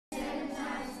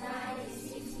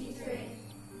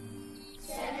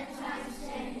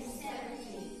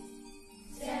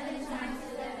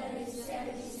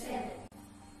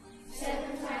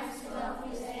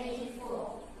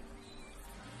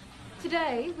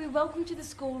we welcome to the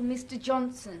school Mr.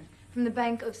 Johnson from the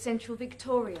Bank of Central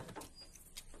Victoria.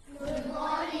 Good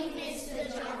morning,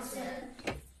 Mr. Johnson.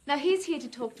 Now he's here to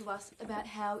talk to us about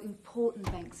how important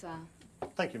banks are.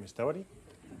 Thank you, Miss Doherty.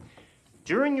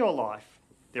 During your life,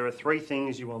 there are 3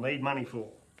 things you will need money for.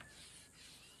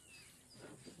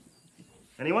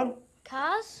 Anyone?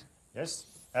 Cars? Yes,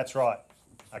 that's right.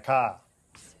 A car.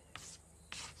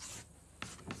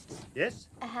 Yes?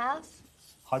 A house?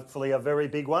 Hopefully a very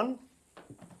big one.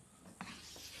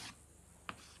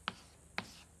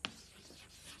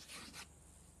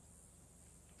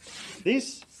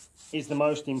 This is the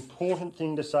most important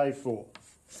thing to save for.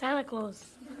 Santa Claus.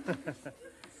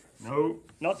 No,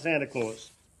 not Santa Claus.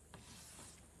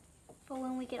 For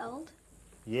when we get old?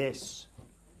 Yes,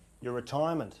 your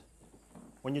retirement,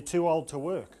 when you're too old to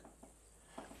work.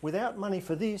 Without money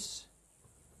for this,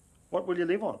 what will you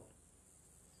live on?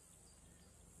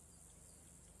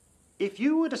 If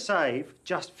you were to save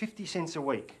just 50 cents a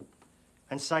week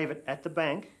and save it at the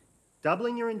bank,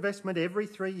 doubling your investment every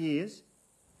 3 years,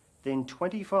 then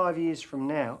 25 years from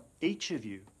now, each of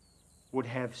you would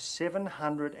have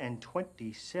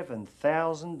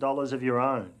 $727,000 of your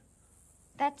own.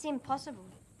 That's impossible.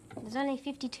 There's only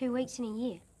 52 weeks in a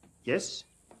year. Yes,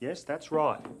 that's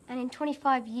right. And in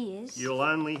 25 years... You'll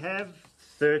only have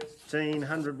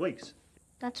 1,300 weeks.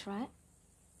 That's right.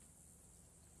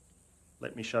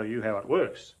 Let me show you how it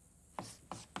works.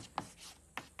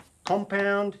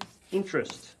 Compound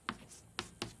interest.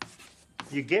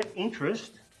 You get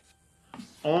interest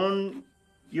on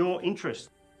your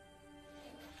interest.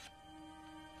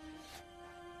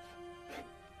 Do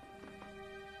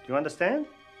you understand?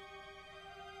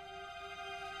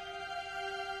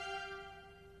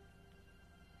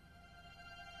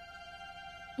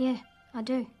 Yeah, I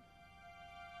do.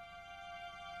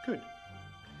 Good.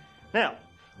 Now,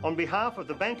 on behalf of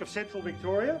the Bank of Central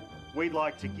Victoria, we'd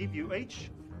like to give you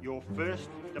each your first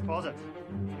deposit.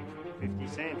 50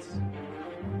 cents.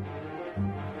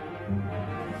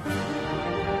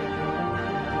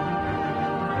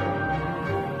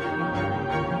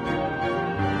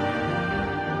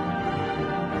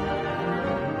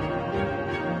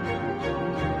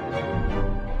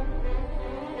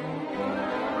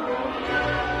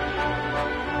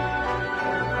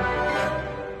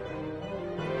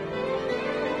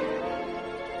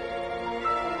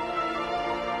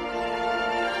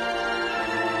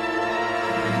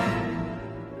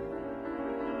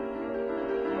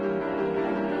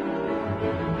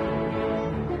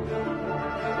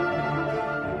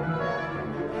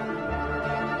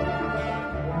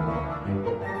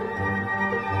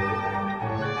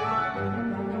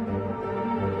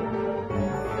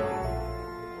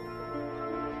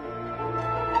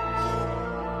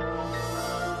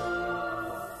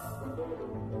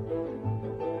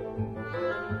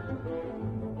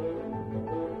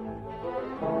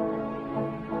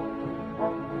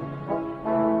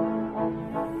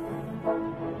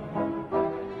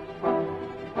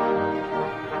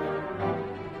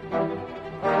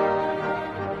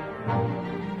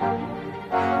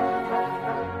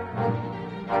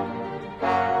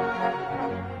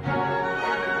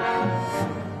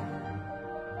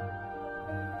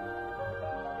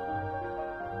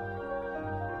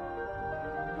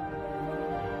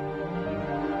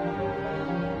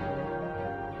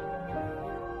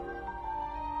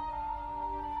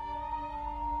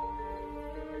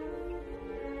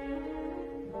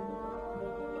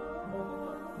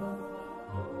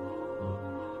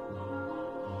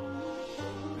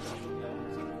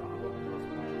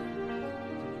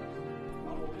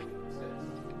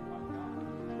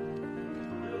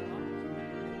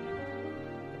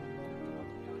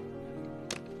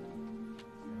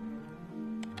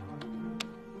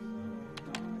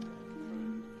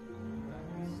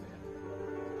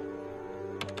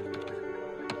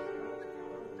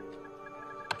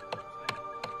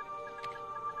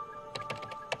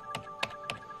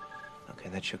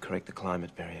 That should correct the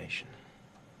climate variation.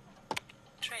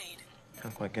 Trade.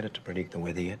 Can't quite get it to predict the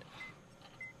weather yet.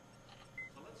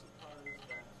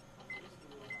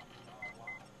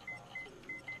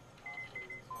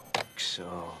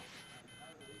 So,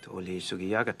 tuli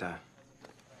sugiyagata.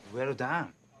 Well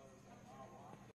done.